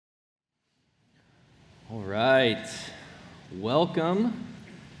All right, welcome.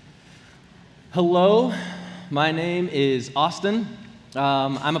 Hello, my name is Austin.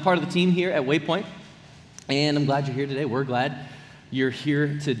 I'm a part of the team here at Waypoint, and I'm glad you're here today. We're glad you're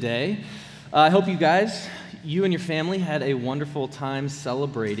here today. I hope you and your family had a wonderful time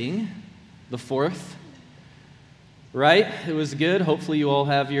celebrating the 4th, right? It was good. Hopefully you all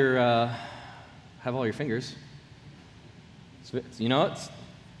have all your fingers.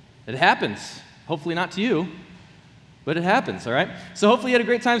 It happens. Hopefully not to you, but it happens, all right? So hopefully you had a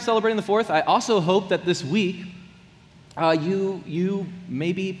great time celebrating the 4th. I also hope that this week you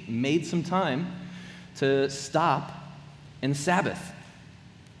maybe made some time to stop and Sabbath.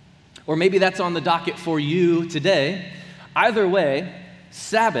 Or maybe that's on the docket for you today. Either way,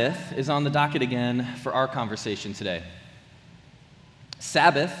 Sabbath is on the docket again for our conversation today.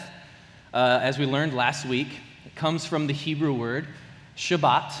 Sabbath, as we learned last week, comes from the Hebrew word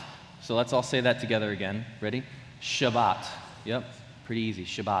Shabbat. So let's all say that together again. Ready? Shabbat. Yep, pretty easy,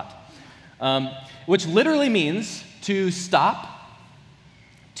 Shabbat. Which literally means to stop,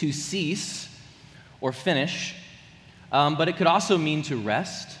 to cease, or finish. But it could also mean to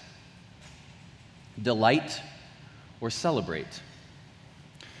rest, delight, or celebrate,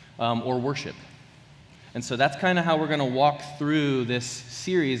 or worship. And so that's kind of how we're going to walk through this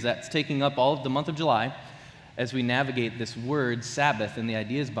series that's taking up all of the month of July as we navigate this word, Sabbath, and the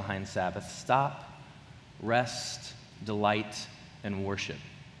ideas behind Sabbath. Stop, rest, delight, and worship.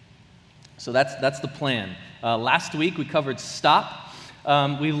 So that's the plan. Last week we covered stop.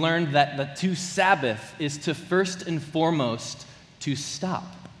 We learned that to Sabbath is to first and foremost to stop.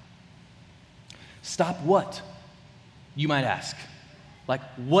 Stop what? You might ask. Like,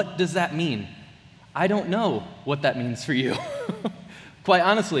 what does that mean? I don't know what that means for you. Quite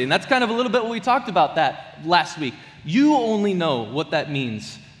honestly, and that's kind of a little bit what we talked about that last week. You only know what that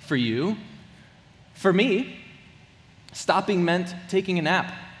means for you. For me, stopping meant taking a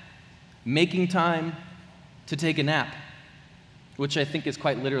nap, making time to take a nap, which I think is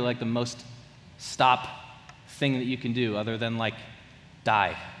quite literally like the most stop thing that you can do other than like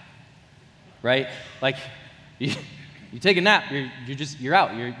die, right? Like you take a nap, you're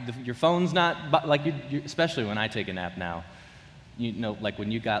out. Your phone's not, like especially when I take a nap now. You know, like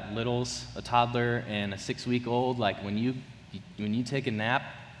when you got littles, a toddler and a 6-week-old, like when you take a nap,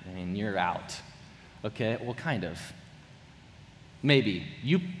 I mean, you're out. Okay, well, kind of. Maybe.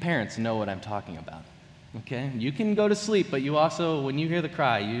 You parents know what I'm talking about. Okay, you can go to sleep, but you also, when you hear the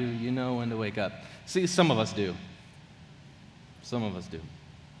cry, you know when to wake up. See, some of us do. Some of us do.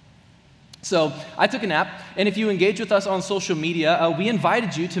 So I took a nap, and if you engage with us on social media, we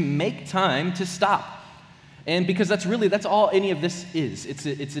invited you to make time to stop. And because that's all any of this is.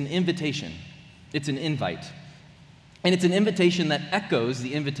 It's an invitation. It's an invite. And it's an invitation that echoes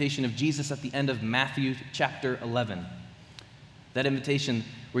the invitation of Jesus at the end of Matthew chapter 11. That invitation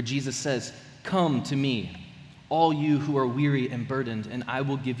where Jesus says, "Come to me, all you who are weary and burdened, and I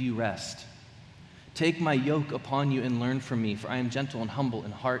will give you rest. Take my yoke upon you and learn from me, for I am gentle and humble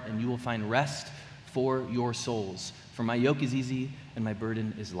in heart, and you will find rest for your souls. For my yoke is easy and my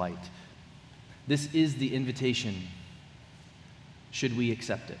burden is light." This is the invitation. Should we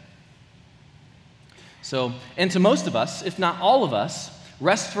accept it? So, and to most of us, if not all of us,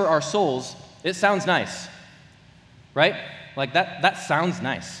 rest for our souls, it sounds nice, right? Like that sounds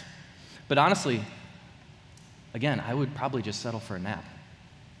nice. But honestly, again, I would probably just settle for a nap.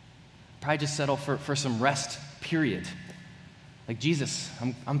 Probably just settle for some rest, period. Like, Jesus,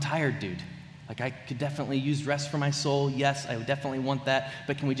 I'm tired, dude. Like, I could definitely use rest for my soul. Yes, I would definitely want that.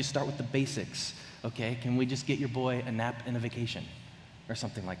 But can we just start with the basics? Okay? Can we just get your boy a nap and a vacation? Or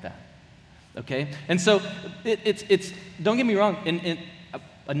something like that. Okay? And so, it's don't get me wrong,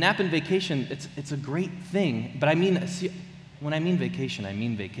 a nap and vacation, it's a great thing. But when I mean vacation, I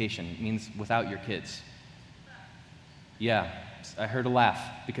mean vacation. It means without your kids. Yeah, I heard a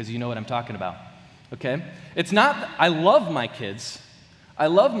laugh because you know what I'm talking about. Okay? It's not, I love my kids,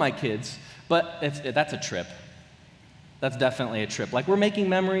 but that's a trip. That's definitely a trip. Like, we're making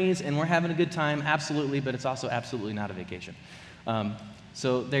memories and we're having a good time, absolutely, but it's also absolutely not a vacation.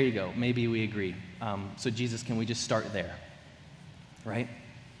 So there you go. Maybe we agree. So Jesus, can we just start there? Right?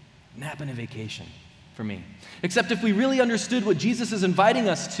 Nap and a vacation for me. Except if we really understood what Jesus is inviting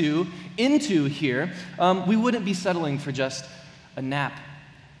us into here, we wouldn't be settling for just a nap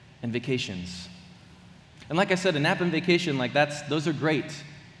and vacations. And like I said, a nap and vacation, like those are great.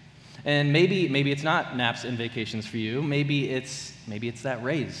 And maybe it's not naps and vacations for you. Maybe it's that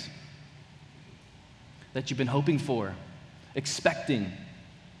raise that you've been hoping for, expecting.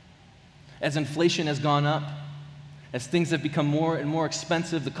 As inflation has gone up, As things have become more and more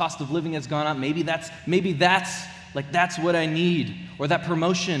expensive, the cost of living has gone up. Maybe that's what I need, or that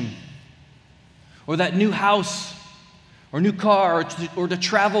promotion, or that new house, or new car, or to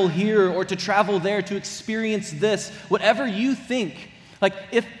travel here, or to travel there, to experience this. Whatever you think, like,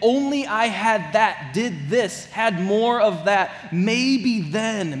 if only I had that, did this, had more of that, maybe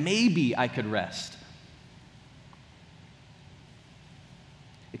I could rest.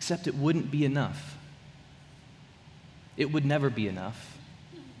 Except it wouldn't be enough. It would never be enough.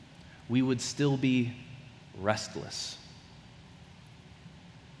 We would still be restless.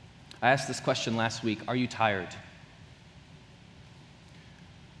 I asked this question last week, are you tired?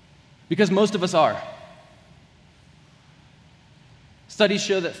 Because most of us are. Studies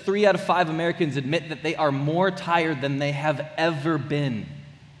show that 3 out of 5 Americans admit that they are more tired than they have ever been.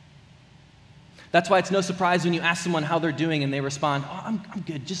 That's why it's no surprise when you ask someone how they're doing and they respond, "Oh, I'm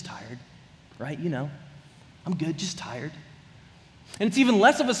good, just tired," right? I'm good, just tired. And it's even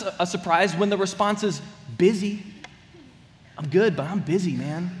less of a surprise when the response is busy. I'm good, but I'm busy,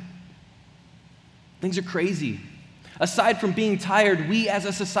 man. Things are crazy. Aside from being tired, we as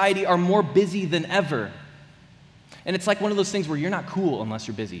a society are more busy than ever. And it's like one of those things where you're not cool unless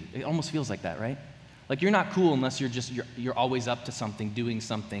you're busy. It almost feels like that, right? Like you're not cool unless you're always up to something, doing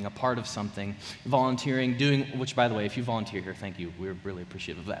something, a part of something, volunteering, which by the way, if you volunteer here, thank you. We're really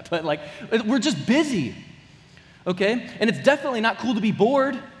appreciative of that. But like, we're just busy, okay? And it's definitely not cool to be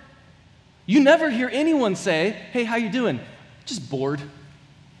bored. You never hear anyone say, "Hey, how you doing?" "Just bored."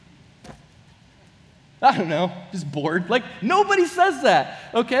 I don't know, just bored. Like, nobody says that,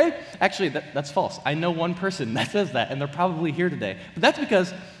 okay? Actually, that's false. I know one person that says that, and they're probably here today. But that's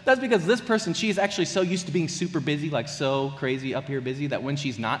because this person, she's actually so used to being super busy, like so crazy up here busy, that when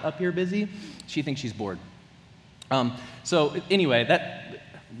she's not up here busy, she thinks she's bored. So anyway,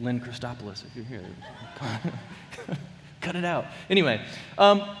 Lynn Christopoulos, if you're here, cut it out. Anyway,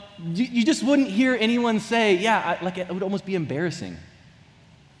 you just wouldn't hear anyone say, it would almost be embarrassing.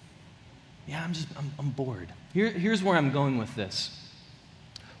 "Yeah, I'm bored." Here's where I'm going with this.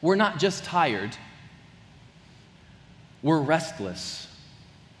 We're not just tired, we're restless.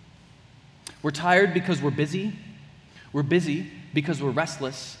 We're tired because we're busy because we're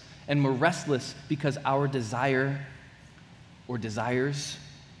restless, and we're restless because our desire or desires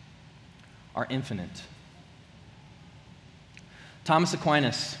are infinite. Thomas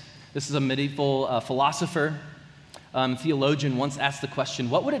Aquinas, this is a medieval philosopher, theologian, once asked the question,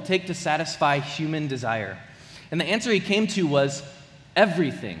 what would it take to satisfy human desire? And the answer he came to was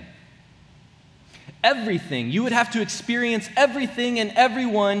everything. Everything. You would have to experience everything and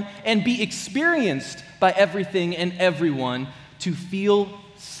everyone and be experienced by everything and everyone to feel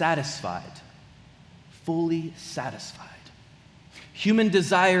satisfied, fully satisfied. Human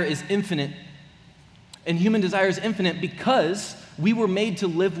desire is infinite, and human desire is infinite because we were made to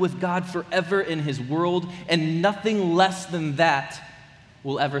live with God forever in His world, and nothing less than that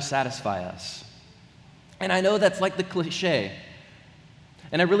will ever satisfy us. And I know that's like the cliche,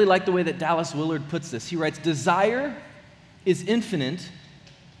 and I really like the way that Dallas Willard puts this. He writes, desire is infinite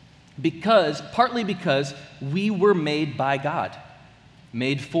partly because we were made by God,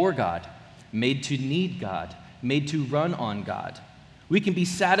 made for God, made to need God, made to run on God. We can be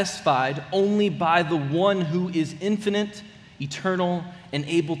satisfied only by the one who is infinite, eternal, and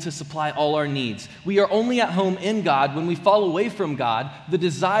able to supply all our needs. We are only at home in God. When we fall away from God, the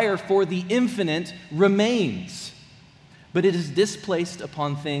desire for the infinite remains, but it is displaced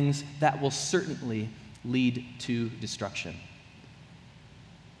upon things that will certainly lead to destruction.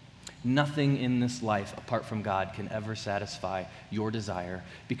 Nothing in this life apart from God can ever satisfy your desire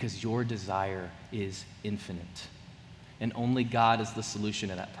because your desire is infinite. And only God is the solution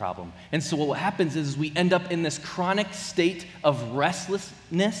to that problem. And so what happens is we end up in this chronic state of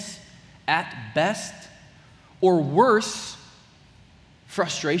restlessness at best, or worse,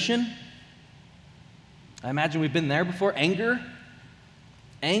 frustration. I imagine we've been there before. Anger,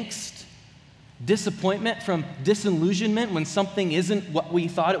 angst, disappointment from disillusionment when something isn't what we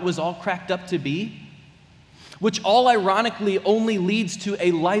thought it was all cracked up to be, which all ironically only leads to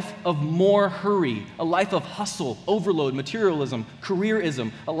a life of more hurry, a life of hustle, overload, materialism,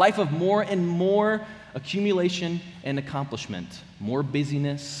 careerism, a life of more and more accumulation and accomplishment, more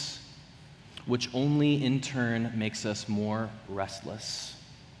busyness, which only in turn makes us more restless.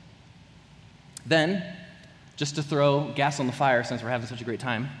 Then, just to throw gas on the fire since we're having such a great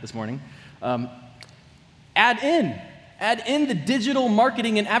time this morning, add in the digital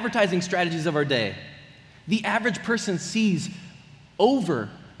marketing and advertising strategies of our day. The average person sees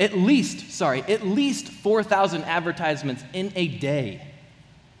at least 4,000 advertisements in a day.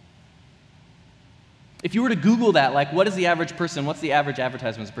 If you were to Google that, like, what is the average person, what's the average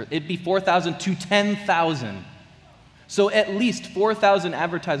advertisements per, it'd be 4,000 to 10,000. So at least 4,000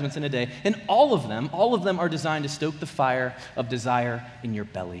 advertisements in a day, and all of them are designed to stoke the fire of desire in your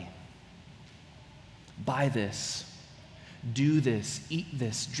belly. Buy this, do this, eat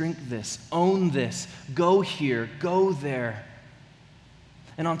this, drink this, own this, go here, go there.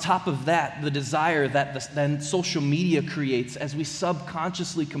 And on top of that, the desire that then social media creates as we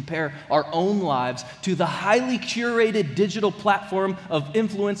subconsciously compare our own lives to the highly curated digital platform of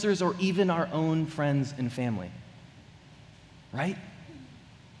influencers or even our own friends and family. Right?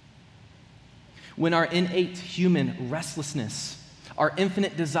 When our innate human restlessness, our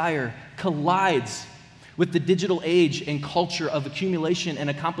infinite desire collides with the digital age and culture of accumulation and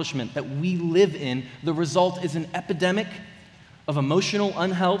accomplishment that we live in, the result is an epidemic of emotional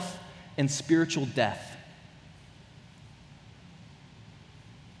unhealth and spiritual death.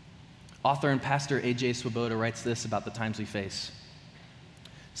 Author and pastor A.J. Swoboda writes this about the times we face.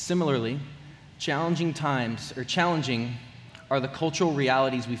 Similarly, challenging are the cultural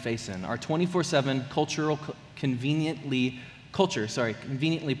realities we face in. Our 24/7 culture conveniently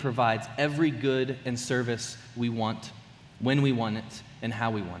provides every good and service we want, when we want it, and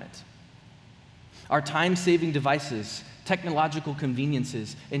how we want it. Our time-saving devices, technological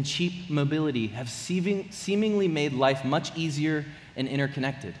conveniences, and cheap mobility have seemingly made life much easier and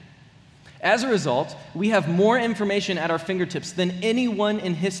interconnected. As a result, we have more information at our fingertips than anyone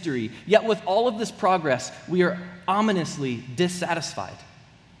in history. Yet with all of this progress, we are ominously dissatisfied.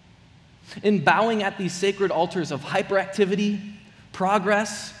 In bowing at these sacred altars of hyperactivity,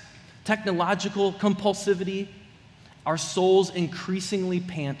 progress, technological compulsivity, our souls increasingly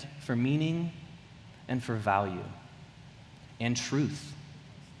pant for meaning and for value and truth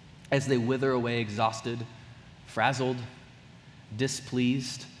as they wither away exhausted, frazzled,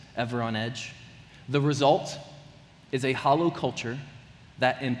 displeased, ever on edge. The result is a hollow culture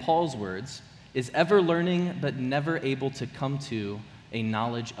that, in Paul's words, is ever learning but never able to come to a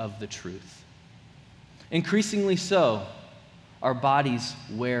knowledge of the truth. Increasingly so, our bodies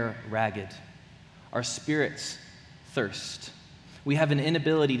wear ragged, our spirits thirst. We have an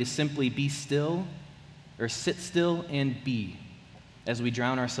inability to simply be still or sit still and be as we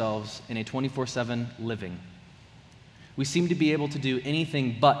drown ourselves in a 24/7 living. We seem to be able to do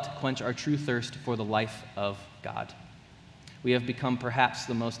anything but quench our true thirst for the life of God. We have become perhaps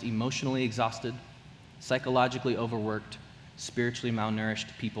the most emotionally exhausted, psychologically overworked, spiritually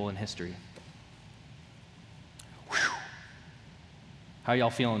malnourished people in history. Whew. How are y'all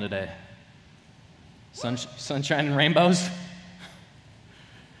feeling today? Sunshine and rainbows?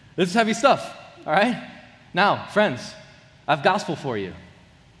 This is heavy stuff, all right? Now, friends, I have gospel for you.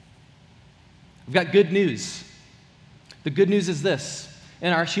 I've got good news. The good news is this: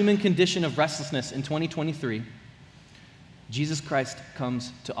 in our human condition of restlessness in 2023, Jesus Christ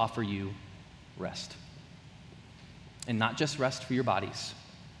comes to offer you rest. And not just rest for your bodies,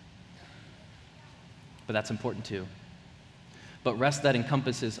 but that's important too. But rest that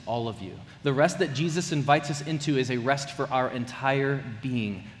encompasses all of you. The rest that Jesus invites us into is a rest for our entire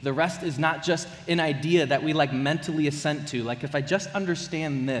being. The rest is not just an idea that we mentally assent to. Like, if I just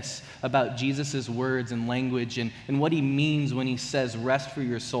understand this about Jesus' words and language and what he means when he says rest for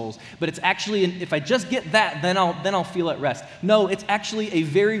your souls. But it's actually, if I just get that, then I'll feel at rest. No, it's actually a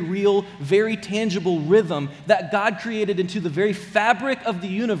very real, very tangible rhythm that God created into the very fabric of the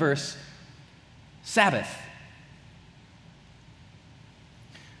universe, Sabbath.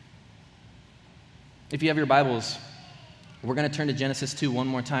 If you have your Bibles, we're going to turn to Genesis 2 one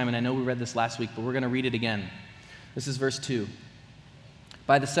more time, and I know we read this last week, but we're going to read it again. This is verse 2.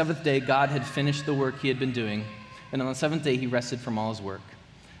 By the seventh day, God had finished the work he had been doing, and on the seventh day, he rested from all his work.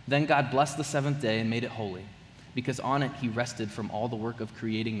 Then God blessed the seventh day and made it holy, because on it he rested from all the work of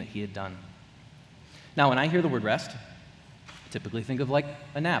creating that he had done. Now, when I hear the word rest, I typically think of like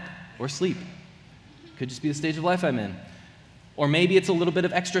a nap or sleep. Could just be the stage of life I'm in. Or maybe it's a little bit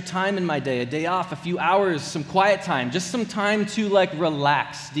of extra time in my day, a day off, a few hours, some quiet time, just some time to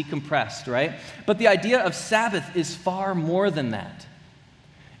relax, decompress, right? But the idea of Sabbath is far more than that.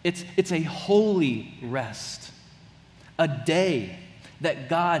 It's a holy rest, a day that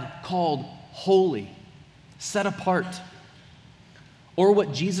God called holy, set apart, or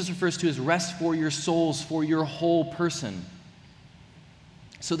what Jesus refers to as rest for your souls, for your whole person.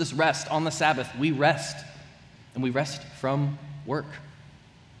 So this rest on the Sabbath, we rest, and we rest from work.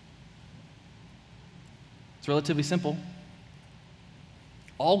 It's relatively simple.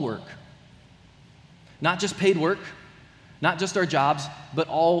 All work. Not just paid work, not just our jobs, but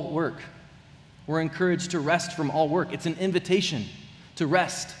all work. We're encouraged to rest from all work. It's an invitation to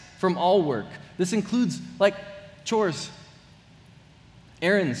rest from all work. This includes like chores,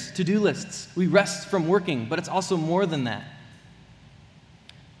 errands, to-do lists. We rest from working, but it's also more than that.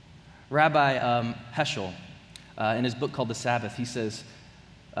 Rabbi Heschel, in his book called The Sabbath, he says,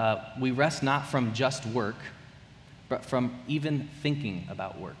 we rest not from just work, but from even thinking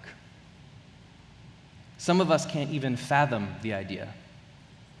about work. Some of us can't even fathom the idea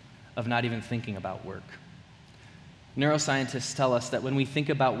of not even thinking about work. Neuroscientists tell us that when we think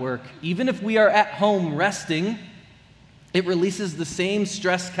about work, even if we are at home resting, it releases the same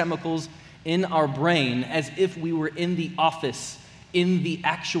stress chemicals in our brain as if we were in the office, in the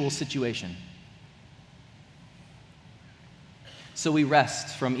actual situation. So we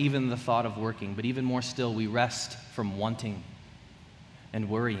rest from even the thought of working, but even more still, we rest from wanting and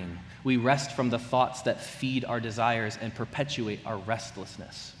worrying. We rest from the thoughts that feed our desires and perpetuate our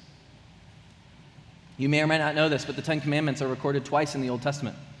restlessness. You may or may not know this, but the Ten Commandments are recorded twice in the Old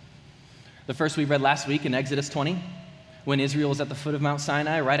Testament. The first we read last week in Exodus 20, when Israel was at the foot of Mount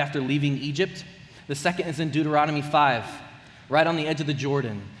Sinai, right after leaving Egypt. The second is in Deuteronomy 5, right on the edge of the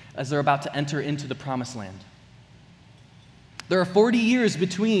Jordan, as they're about to enter into the Promised Land. There are 40 years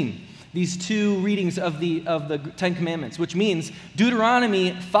between these two readings of the Ten Commandments, which means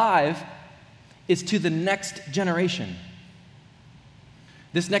Deuteronomy 5 is to the next generation.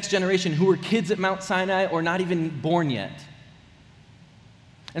 This next generation who were kids at Mount Sinai or not even born yet.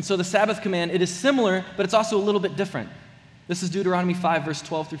 And so the Sabbath command, it is similar, but it's also a little bit different. This is Deuteronomy 5, verse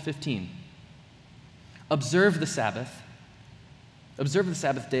 12 through 15. Observe the Sabbath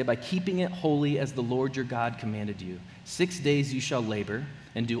day by keeping it holy as the Lord your God commanded you. 6 days you shall labor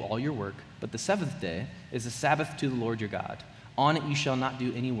and do all your work, but the seventh day is a Sabbath to the Lord your God. On it you shall not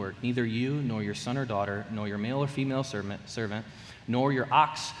do any work, neither you nor your son or daughter, nor your male or female servant, nor your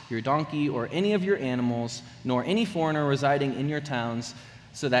ox, your donkey, or any of your animals, nor any foreigner residing in your towns,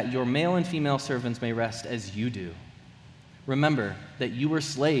 so that your male and female servants may rest as you do. Remember that you were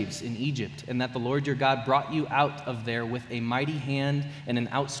slaves in Egypt, and that the Lord your God brought you out of there with a mighty hand and an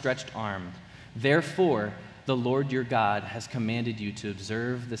outstretched arm. Therefore, the Lord your God has commanded you to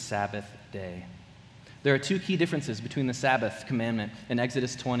observe the Sabbath day. There are two key differences between the Sabbath commandment in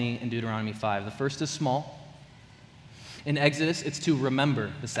Exodus 20 and Deuteronomy 5. The first is small. In Exodus, it's to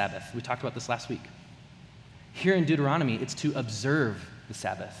remember the Sabbath. We talked about this last week. Here in Deuteronomy, it's to observe the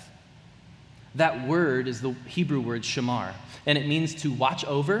Sabbath. That word is the Hebrew word shamar, and it means to watch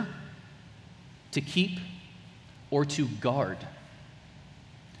over, to keep, or to guard.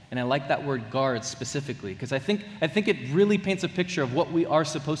 And I like that word guard specifically because I think it really paints a picture of what we are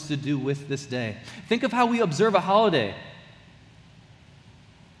supposed to do with this day. Think of how we observe a holiday,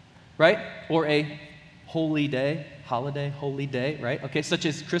 right? Or a holy day, right? Okay, such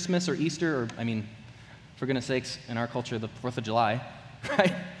as Christmas or Easter, or, for goodness sakes, in our culture, the 4th of July,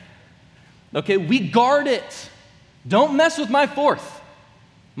 right? Okay, we guard it. Don't mess with my 4th.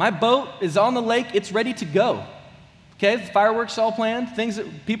 My boat is on the lake, it's ready to go. Okay, the fireworks all planned,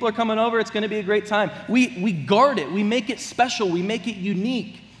 people are coming over, it's going to be a great time. We guard it, we make it special, we make it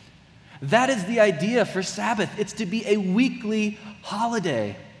unique. That is the idea for Sabbath. It's to be a weekly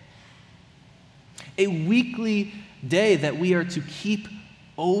holiday. A weekly day that we are to keep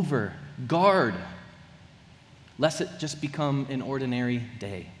over, guard, lest it just become an ordinary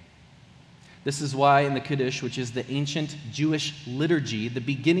day. This is why in the Kiddush, which is the ancient Jewish liturgy, the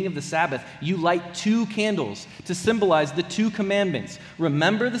beginning of the Sabbath, you light 2 candles to symbolize the 2 commandments.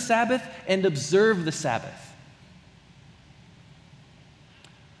 Remember the Sabbath and observe the Sabbath.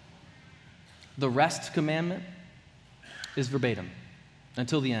 The rest commandment is verbatim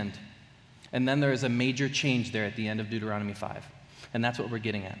until the end. And then there is a major change there at the end of Deuteronomy 5. And that's what we're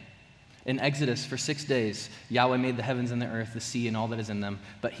getting at. In Exodus, for 6 days, Yahweh made the heavens and the earth, the sea, and all that is in them,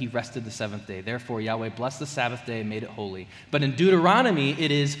 but he rested the 7th day. Therefore, Yahweh blessed the Sabbath day and made it holy. But in Deuteronomy,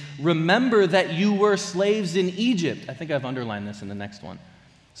 it is, remember that you were slaves in Egypt. I think I've underlined this in the next one,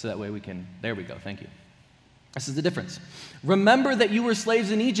 so that way we can, there we go, thank you. This is the difference. Remember that you were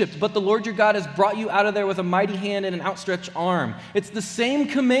slaves in Egypt, but the Lord your God has brought you out of there with a mighty hand and an outstretched arm. It's the same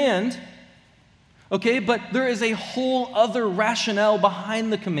command, okay, but there is a whole other rationale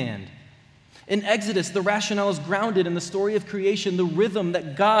behind the command. In Exodus, the rationale is grounded in the story of creation, the rhythm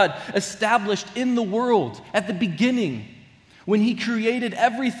that God established in the world at the beginning when he created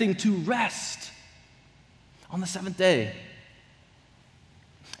everything to rest on the 7th day.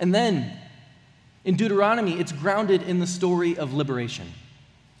 And then in Deuteronomy, it's grounded in the story of liberation.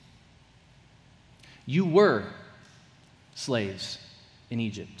 You were slaves in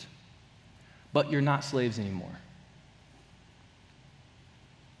Egypt, but you're not slaves anymore.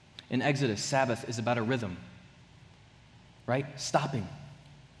 In Exodus, Sabbath is about a rhythm, right? Stopping,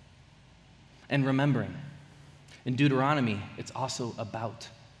 and remembering. In Deuteronomy, it's also about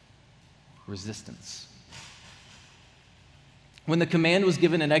resistance. When the command was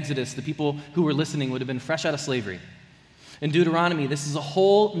given in Exodus, the people who were listening would have been fresh out of slavery. In Deuteronomy, this is a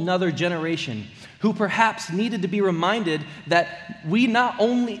whole nother generation who perhaps needed to be reminded that we not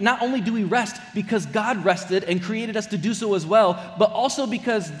only do we rest because God rested and created us to do so as well, but also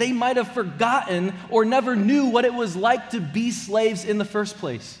because they might have forgotten or never knew what it was like to be slaves in the first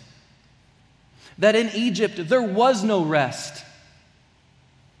place. That in Egypt, there was no rest.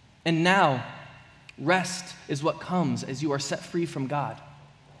 And now, rest is what comes as you are set free from God.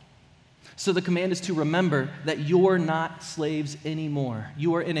 So the command is to remember that you're not slaves anymore.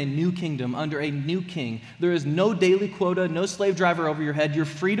 You are in a new kingdom under a new king. There is no daily quota, no slave driver over your head. You're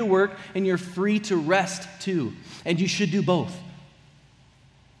free to work and you're free to rest too. And you should do both.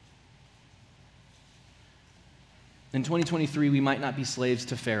 In 2023, we might not be slaves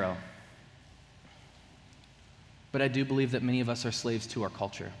to Pharaoh. But I do believe that many of us are slaves to our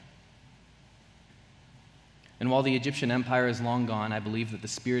culture. And while the Egyptian empire is long gone, I believe that the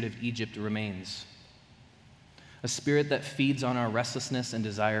spirit of Egypt remains. A spirit that feeds on our restlessness and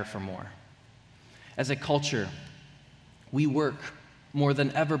desire for more. As a culture, we work more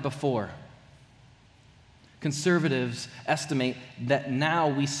than ever before. Conservatives estimate that now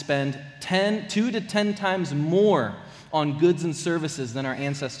we spend 2 to 10 times more on goods and services than our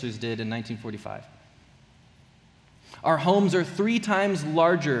ancestors did in 1945. Our homes are 3 times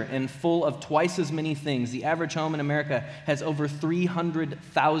larger and full of twice as many things. The average home in America has over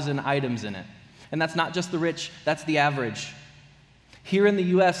 300,000 items in it. And that's not just the rich, that's the average. Here in the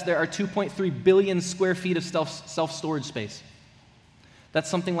U.S., there are 2.3 billion square feet of self-storage space. That's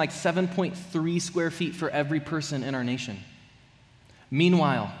something like 7.3 square feet for every person in our nation.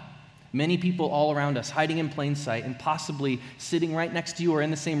 Meanwhile, many people all around us, hiding in plain sight and possibly sitting right next to you or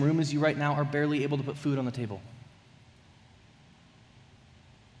in the same room as you right now, are barely able to put food on the table.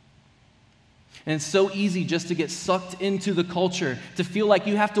 And it's so easy just to get sucked into the culture, to feel like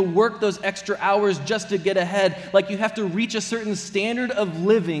you have to work those extra hours just to get ahead, like you have to reach a certain standard of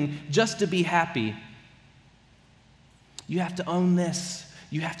living just to be happy. You have to own this.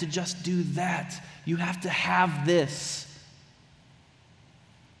 You have to just do that. You have to have this.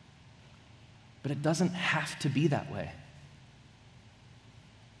 But it doesn't have to be that way.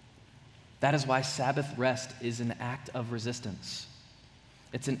 That is why Sabbath rest is an act of resistance.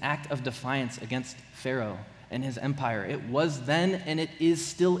 It's an act of defiance against Pharaoh and his empire. It was then and it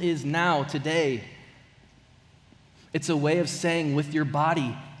still is now, today. It's a way of saying with your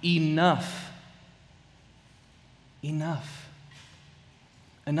body, enough. Enough.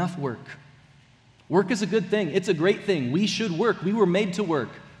 Enough work. Work is a good thing. It's a great thing. We should work. We were made to work,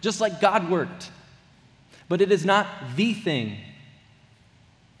 just like God worked. But it is not the thing.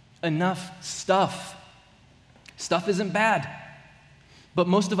 Enough stuff. Stuff isn't bad. But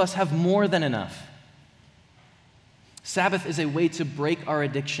most of us have more than enough. Sabbath is a way to break our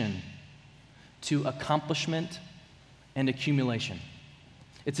addiction to accomplishment and accumulation.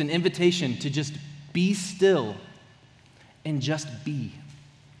 It's an invitation to just be still and just be.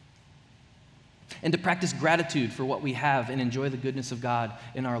 And to practice gratitude for what we have and enjoy the goodness of God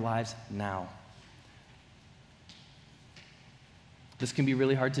in our lives now. This can be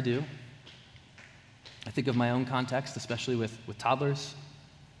really hard to do. I think of my own context, especially with toddlers.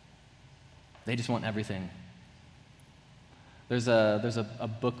 They just want everything. There's a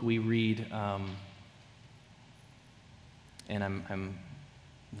book we read, and I'm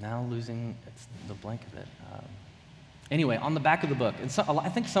now losing the blank of it. Anyway, on the back of the book, and I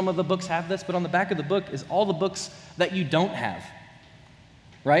think some of the books have this, but on the back of the book is all the books that you don't have,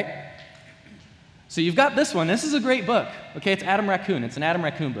 right? So you've got this one. This is a great book. Okay, it's Adam Raccoon. It's an Adam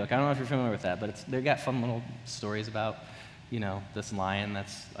Raccoon book. I don't know if you're familiar with that, but they've got fun little stories about, this lion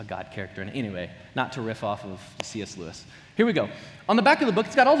that's a God character. And anyway, not to riff off of C.S. Lewis. Here we go. On the back of the book,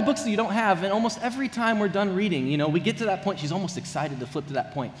 it's got all the books that you don't have, and almost every time we're done reading, we get to that point, she's almost excited to flip to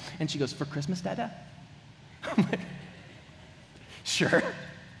that point. And she goes, "For Christmas, Dada?" I'm like, sure.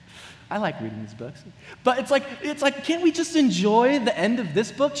 I like reading these books. But it's like, can't we just enjoy the end of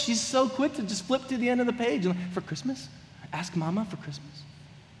this book? She's so quick to just flip to the end of the page. And for Christmas? Ask Mama for Christmas.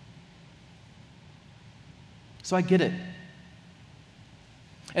 So I get it.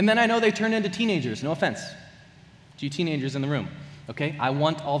 And then I know they turn into teenagers. No offense to you teenagers in the room. Okay? I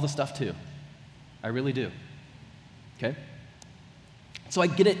want all the stuff too. I really do. Okay? So I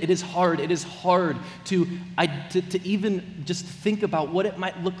get it. It is hard. It is hard to even just think about what it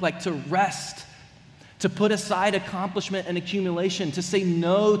might look like to rest, to put aside accomplishment and accumulation, to say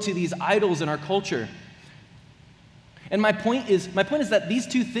no to these idols in our culture. And my point is that these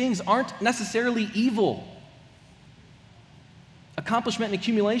two things aren't necessarily evil. Accomplishment and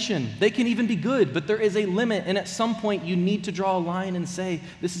accumulation, they can even be good, but there is a limit, and at some point you need to draw a line and say,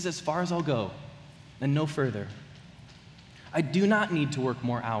 this is as far as I'll go, and no further. I do not need to work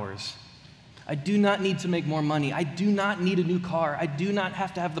more hours. I do not need to make more money. I do not need a new car. I do not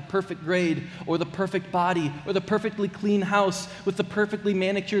have to have the perfect grade or the perfect body or the perfectly clean house with the perfectly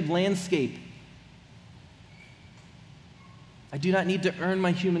manicured landscape. I do not need to earn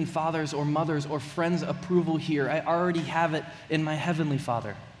my human father's or mother's or friends' approval here. I already have it in my heavenly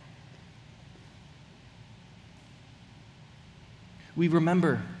Father. We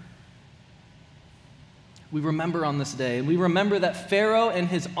remember on this day, and we remember that Pharaoh and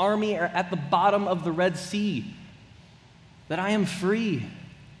his army are at the bottom of the Red Sea, that I am free,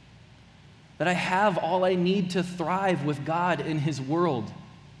 that I have all I need to thrive with God in his world,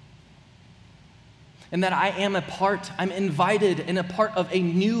 and that I'm invited and a part of a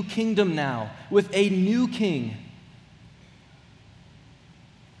new kingdom now, with a new king.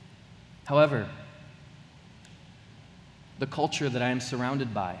 However, the culture that I am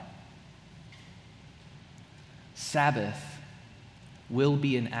surrounded by, Sabbath will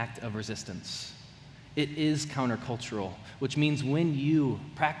be an act of resistance. It is countercultural, which means when you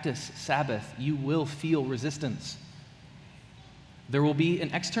practice Sabbath, you will feel resistance. There will be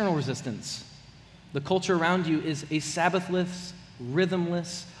an external resistance. The culture around you is a Sabbathless,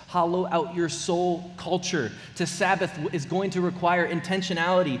 rhythmless, hollow out your soul culture. To Sabbath is going to require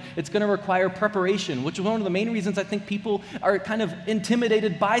intentionality. It's going to require preparation, which is one of the main reasons I think people are kind of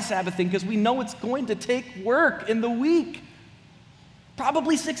intimidated by Sabbathing, because we know it's going to take work in the week.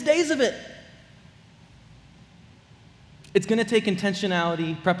 Probably 6 days of it. It's going to take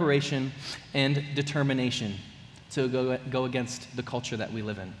intentionality, preparation, and determination to go against the culture that we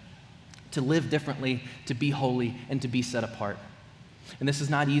live in. To live differently, to be holy, and to be set apart. And this is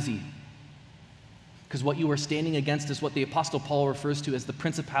not easy, because what you are standing against is what the Apostle Paul refers to as the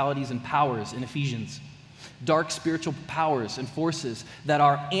principalities and powers in Ephesians. Dark spiritual powers and forces that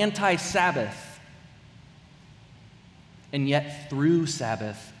are anti-Sabbath. And yet, through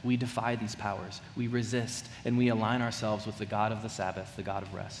Sabbath, we defy these powers. We resist, and we align ourselves with the God of the Sabbath, the God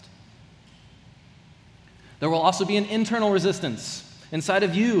of rest. There will also be an internal resistance inside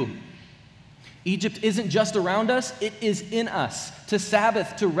of you. Egypt isn't just around us, it is in us. To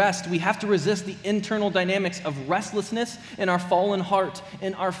Sabbath, to rest, we have to resist the internal dynamics of restlessness in our fallen heart,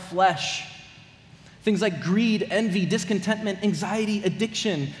 in our flesh. Things like greed, envy, discontentment, anxiety,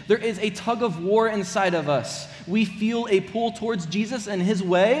 addiction. There is a tug of war inside of us. We feel a pull towards Jesus and his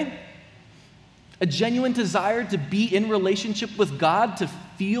way, a genuine desire to be in relationship with God, to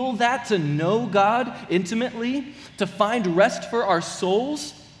feel that, to know God intimately, to find rest for our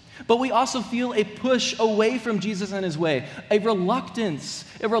souls. But we also feel a push away from Jesus and his way, a reluctance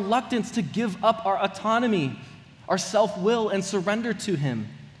to give up our autonomy, our self-will, and surrender to him.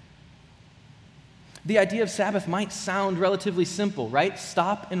 The idea of Sabbath might sound relatively simple, right?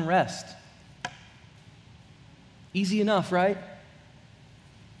 Stop and rest. Easy enough, right?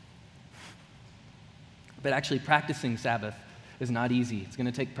 But actually practicing Sabbath is not easy. It's going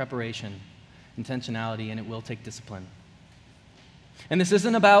to take preparation, intentionality, and it will take discipline. And this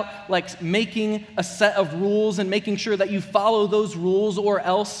isn't about making a set of rules and making sure that you follow those rules or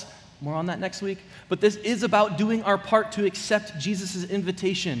else. More on that next week. But this is about doing our part to accept Jesus'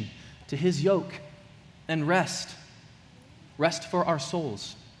 invitation to his yoke and rest for our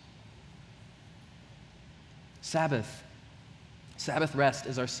souls. Sabbath rest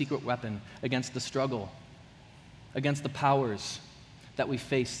is our secret weapon against the struggle, against the powers that we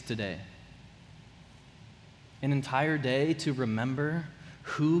face today. An entire day to remember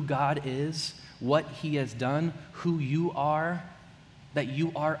who God is, what he has done, who you are, that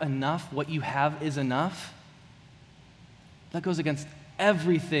you are enough, what you have is enough. That goes against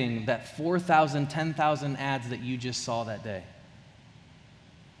everything that 4,000, 10,000 ads that you just saw that day.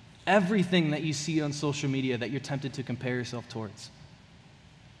 Everything that you see on social media that you're tempted to compare yourself towards.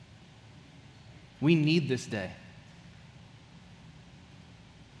 We need this day.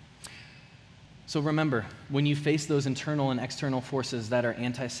 So remember, when you face those internal and external forces that are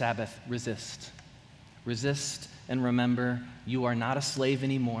anti-Sabbath, resist. Resist and remember, you are not a slave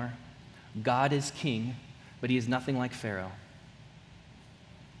anymore. God is king, but he is nothing like Pharaoh.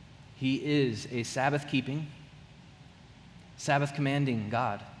 He is a Sabbath-keeping, Sabbath-commanding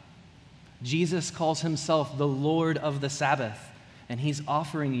God. Jesus calls himself the Lord of the Sabbath, and he's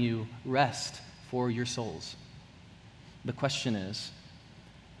offering you rest for your souls. The question is,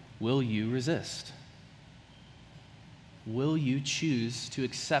 will you resist? Will you choose to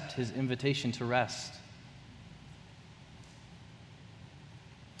accept his invitation to rest?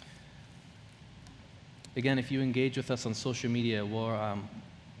 Again, if you engage with us on social media,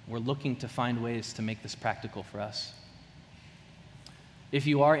 we're looking to find ways to make this practical for us. If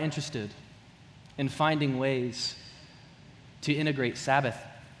you are interested in finding ways to integrate Sabbath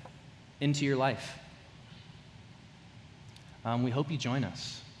into your life, we hope you join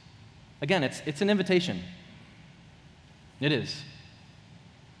us. Again, it's an invitation. It is.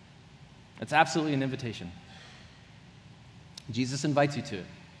 It's absolutely an invitation. Jesus invites you to it.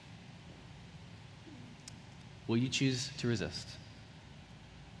 Will you choose to resist?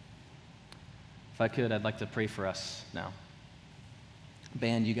 If I could, I'd like to pray for us now.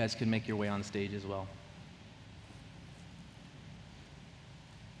 Band, you guys can make your way on stage as well.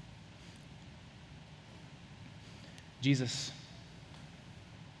 Jesus,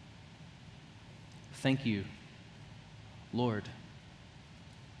 thank you, Lord,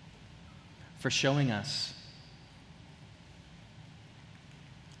 for showing us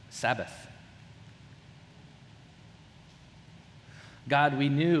Sabbath. God, we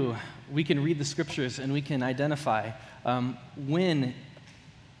knew we can read the scriptures and we can identify when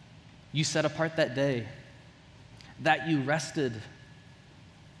you set apart that day, that you rested,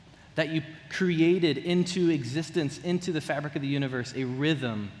 that you created into existence, into the fabric of the universe, a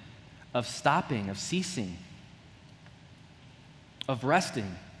rhythm of stopping, of ceasing, of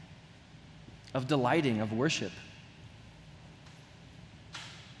resting, of delighting, of worship.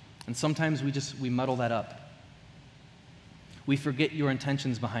 And sometimes we muddle that up. We forget your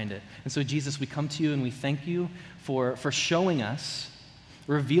intentions behind it. And so, Jesus, we come to you and we thank you for showing us,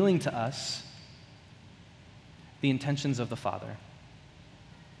 revealing to us the intentions of the Father,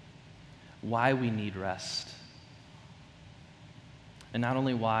 why we need rest. And not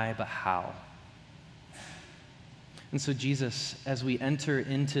only why, but how. And so, Jesus, as we enter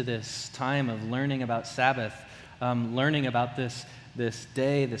into this time of learning about Sabbath, learning about this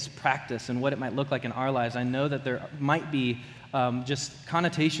day, this practice, and what it might look like in our lives, I know that there might be just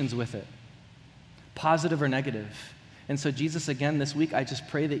connotations with it, positive or negative. And so, Jesus, again, this week, I just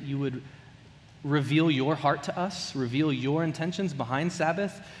pray that you would reveal your heart to us, reveal your intentions behind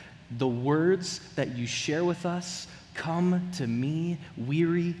Sabbath, the words that you share with us. Come to me,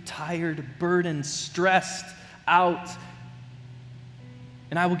 weary, tired, burdened, stressed out,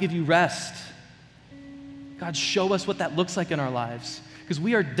 and I will give you rest. God, show us what that looks like in our lives, because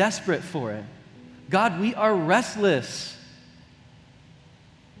we are desperate for it. God, we are restless.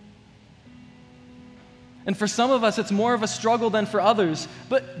 And for some of us, it's more of a struggle than for others.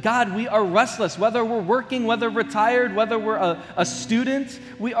 But God, we are restless. Whether we're working, whether we're tired, whether we're a student,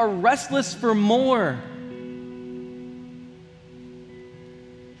 we are restless for more.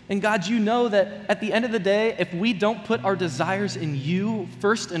 And God, you know that at the end of the day, if we don't put our desires in you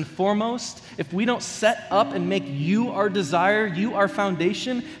first and foremost, if we don't set up and make you our desire, you our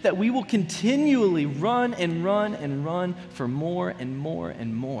foundation, that we will continually run and run and run for more and more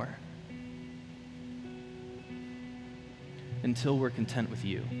and more until we're content with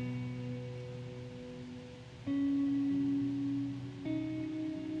you.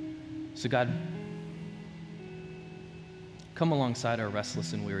 So God, come alongside our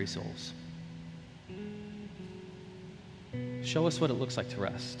restless and weary souls. Show us what it looks like to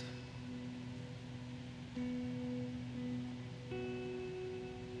rest.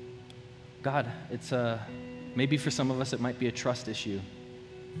 God, it's maybe for some of us it might be a trust issue.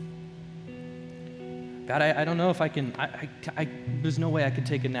 God, I don't know if I can, there's no way I could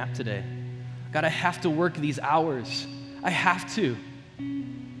take a nap today. God, I have to work these hours. I have to.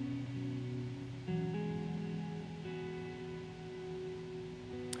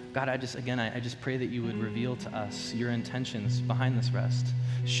 God, I just pray that you would reveal to us your intentions behind this rest.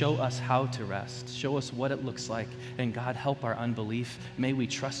 Show us how to rest. Show us what it looks like. And God, help our unbelief. May we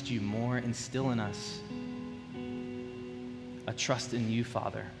trust you more. Instill in us a trust in you,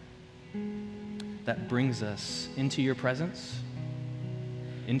 Father, that brings us into your presence,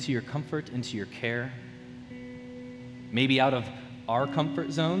 into your comfort, into your care, maybe out of our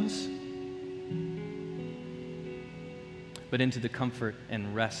comfort zones, but into the comfort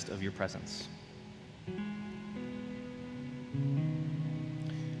and rest of your presence.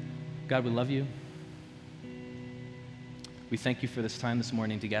 God, we love you. We thank you for this time this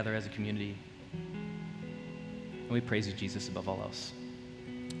morning together as a community. And we praise you, Jesus, above all else.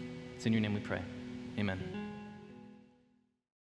 It's in your name we pray. Amen.